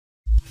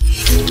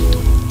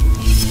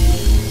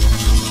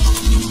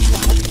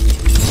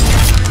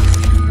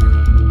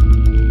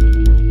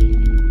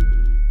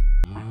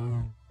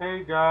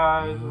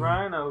guys,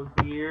 Rhino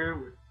here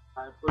with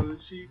my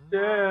Bushy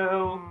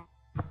Tail,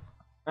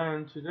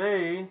 and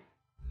today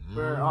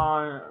we're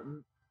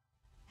on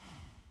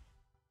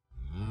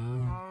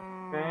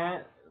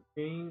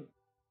being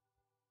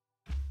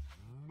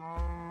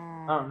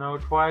I don't know,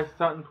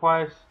 something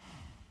twice,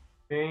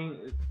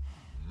 being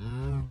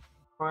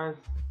twice,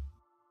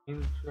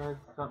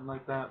 interest, something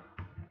like that.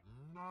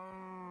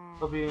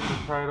 It'll be in the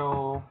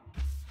title.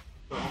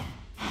 So.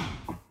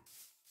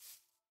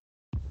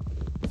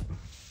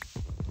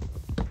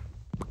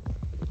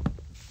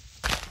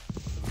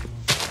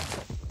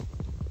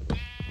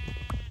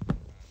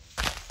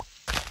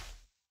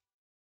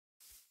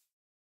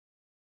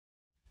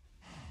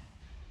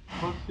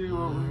 Let's see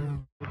what we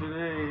do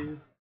today.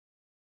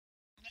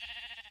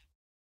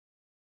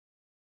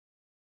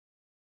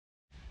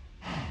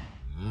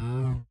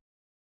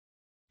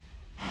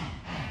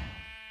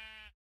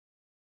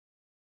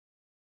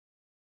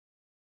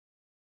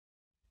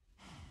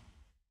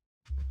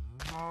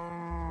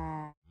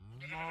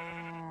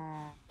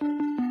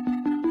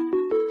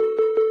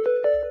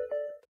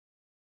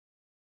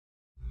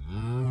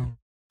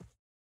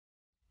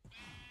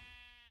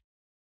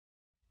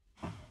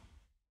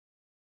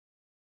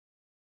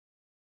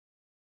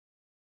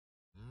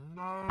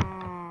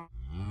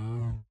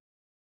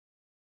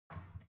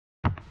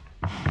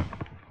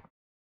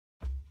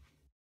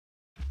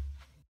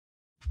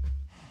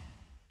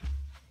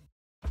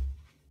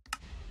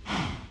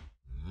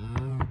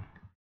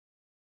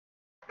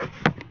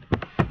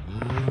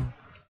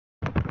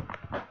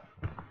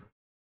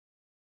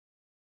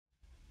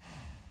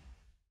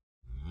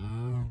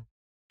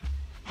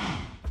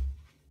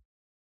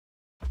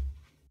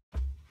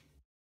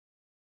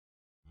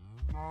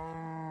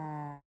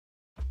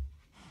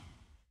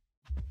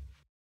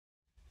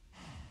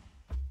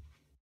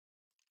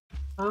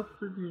 That's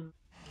pretty.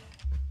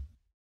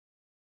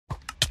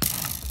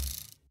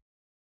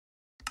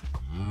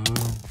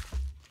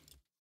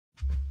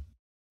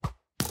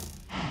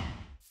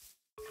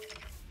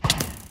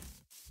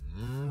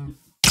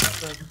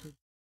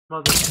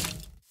 Mother.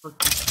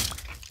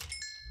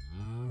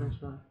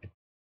 Nice one.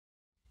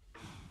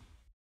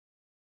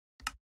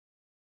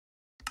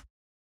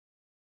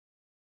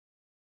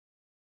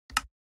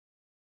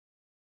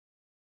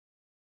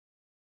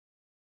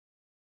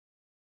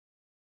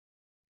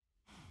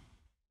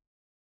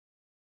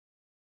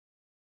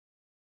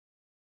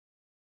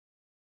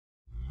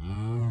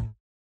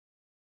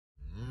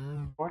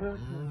 What is it?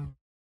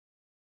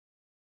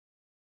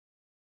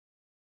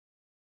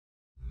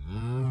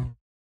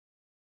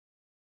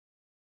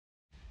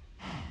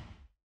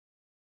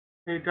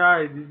 Hey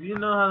guys, did you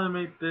know how to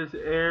make this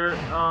air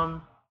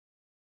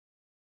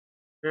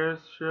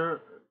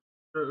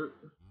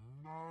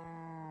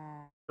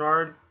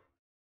shard?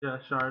 Yeah,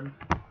 shard.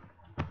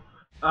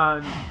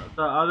 And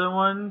the other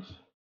ones,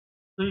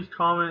 please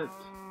comment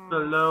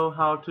below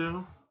how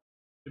to,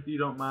 if you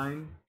don't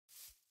mind.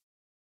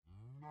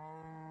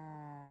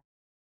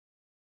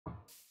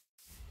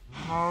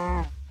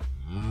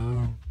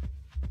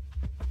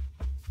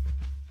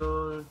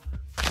 So,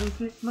 I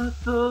take my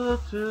soul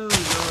to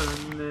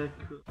your neck.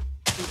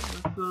 Take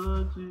my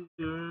soul to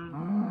your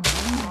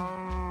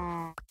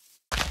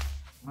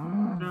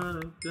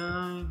gonna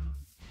die.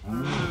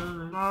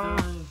 Gonna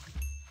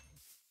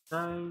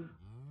die.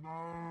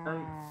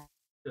 Die.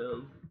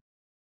 Kills.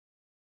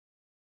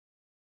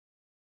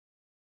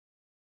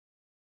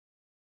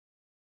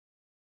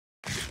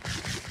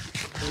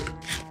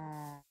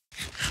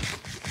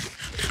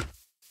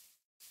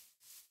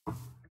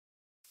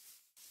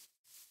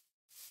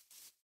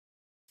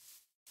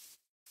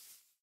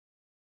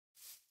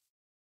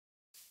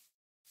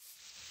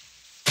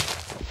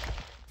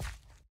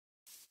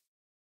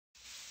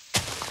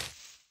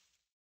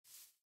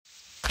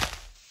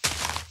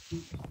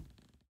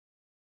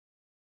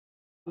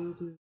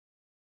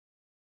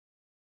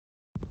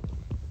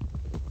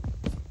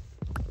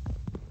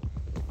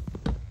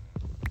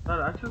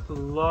 God, I just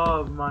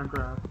love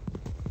Minecraft.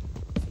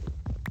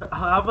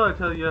 How about I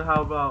tell you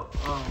how about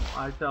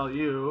I tell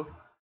you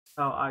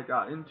how I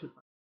got into it,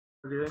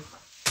 okay?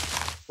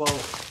 Well,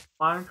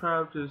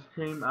 Minecraft just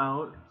came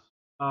out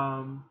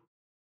on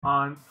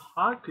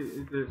Pocket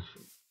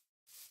Edition.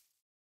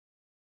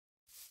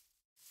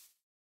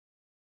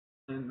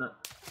 And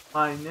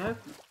my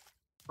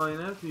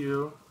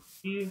nephew,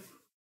 he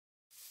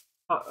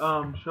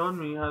showed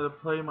me how to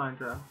play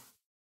Minecraft.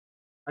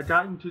 I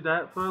got into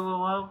that for a little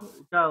while.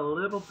 It got a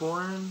little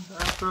boring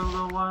after a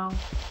little while,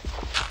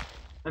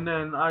 and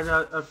then I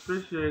got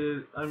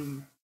appreciated.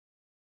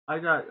 I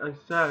got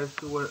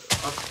obsessed with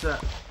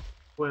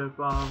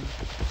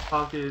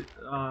Pocket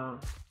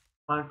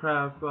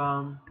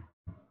Minecraft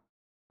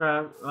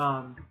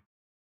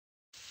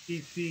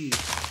PC,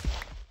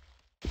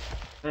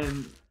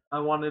 and I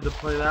wanted to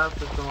play that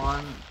for so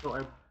long. So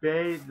I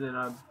begged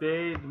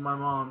my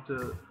mom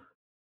to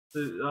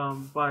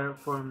buy it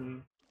for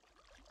me.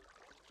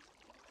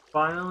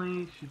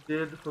 Finally, she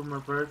did for my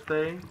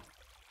birthday,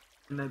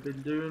 and I've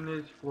been doing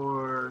this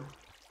for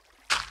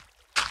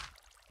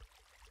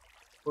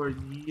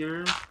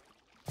years.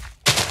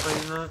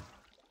 playing that,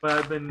 but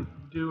I've been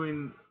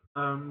doing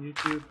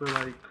YouTube for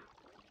like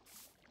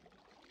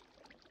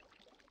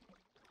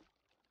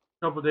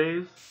a couple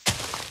days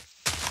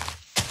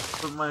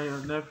with my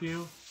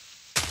nephew,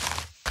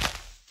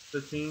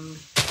 the king.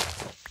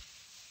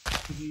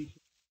 He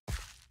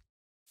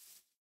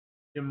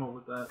came up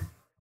with that.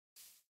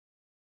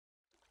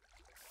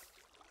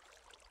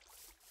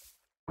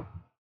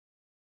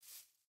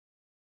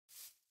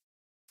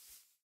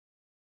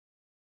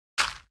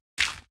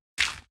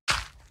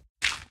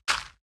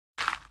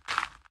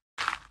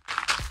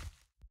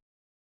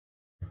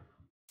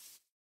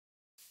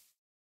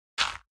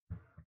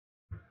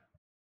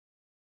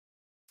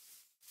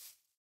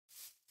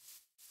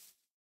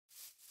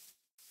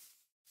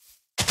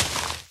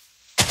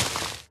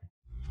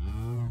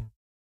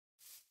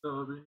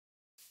 So,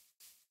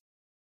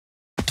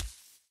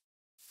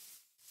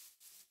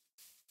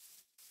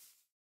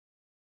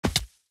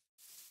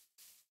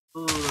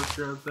 ooh, let's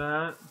grab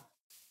that.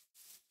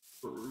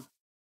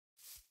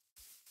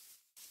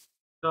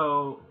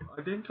 So,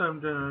 I think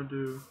I'm gonna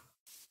do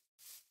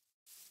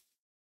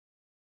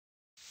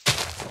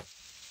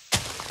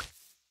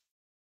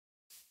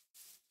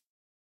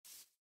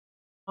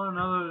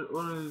another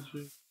one of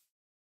these.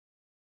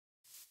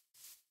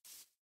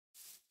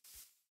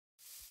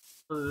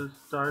 For this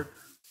dark.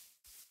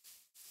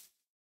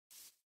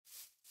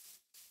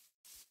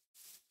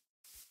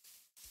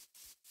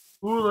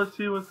 Ooh, let's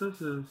see what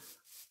this is.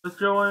 Let's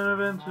go on an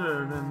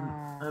adventure, then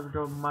I have to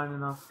go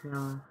mining off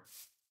camera.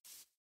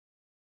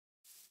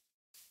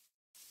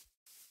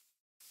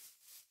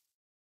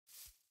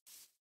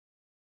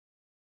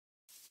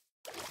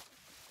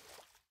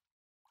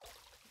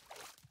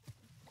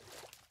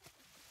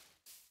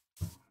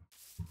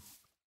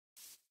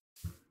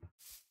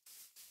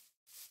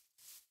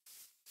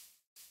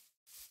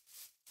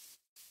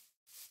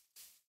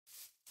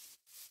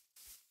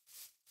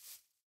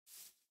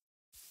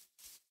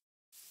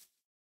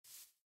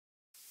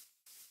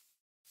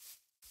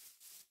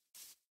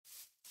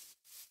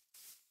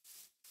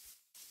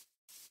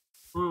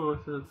 Ooh,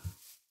 what's this?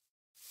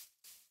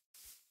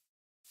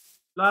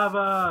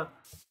 Lava!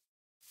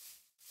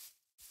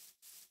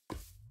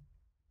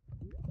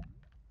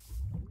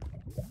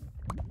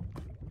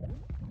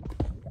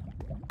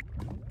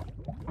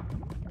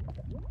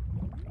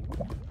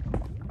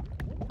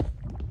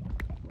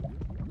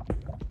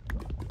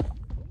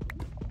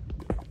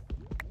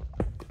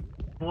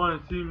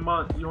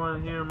 You wanna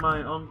hear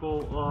my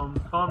uncle,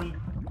 Tommy?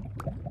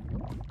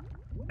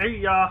 Hey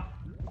y'all!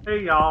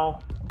 Hey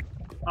y'all!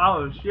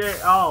 Oh shit,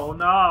 oh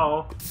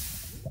no!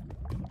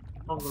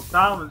 Uncle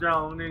Tommy's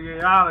gonna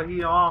get out of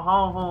here,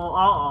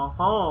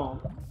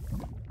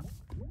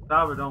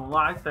 Tommy don't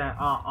like that,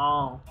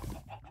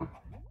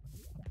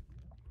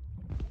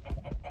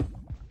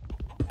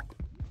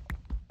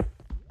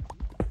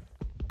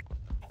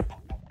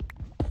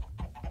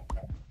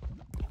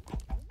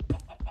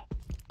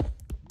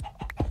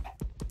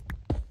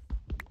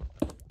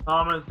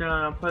 Tommy's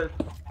gonna put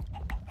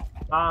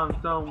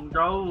on some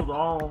gold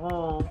on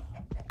home.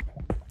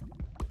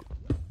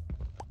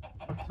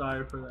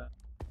 Sorry for that.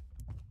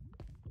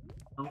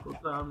 Uncle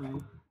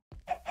Tommy.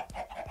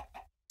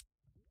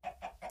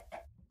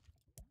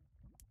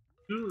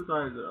 Two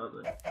sides the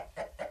other.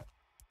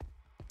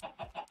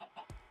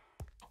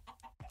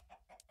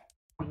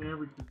 Here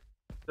we can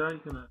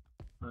take it.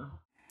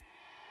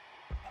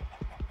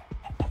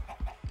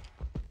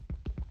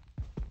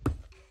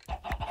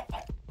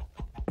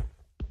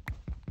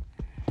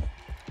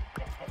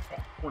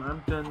 When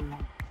I'm done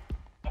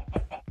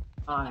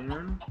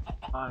iron.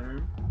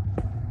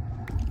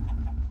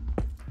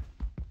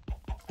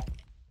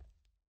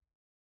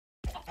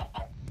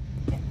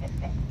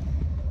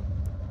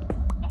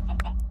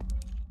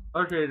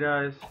 Okay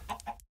guys,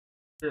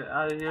 get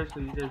out of here so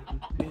you guys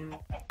can see me.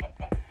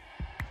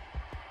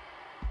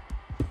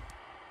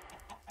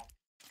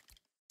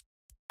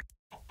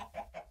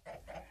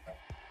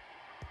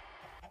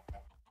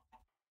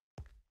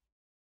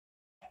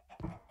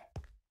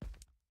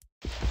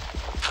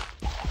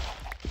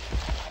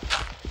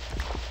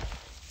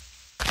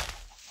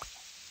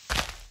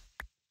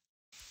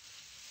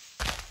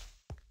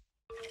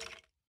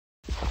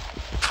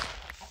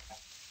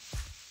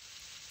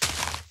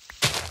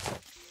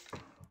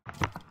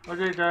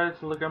 Okay guys,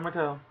 look at my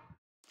tail.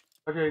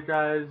 Okay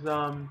guys,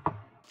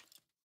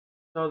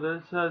 so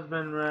this has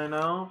been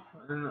Reno,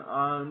 and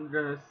I'm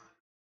gonna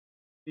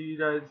see you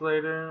guys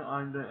later.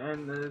 I'm gonna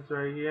end this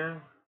right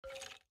here.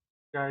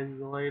 Guys,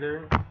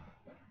 later.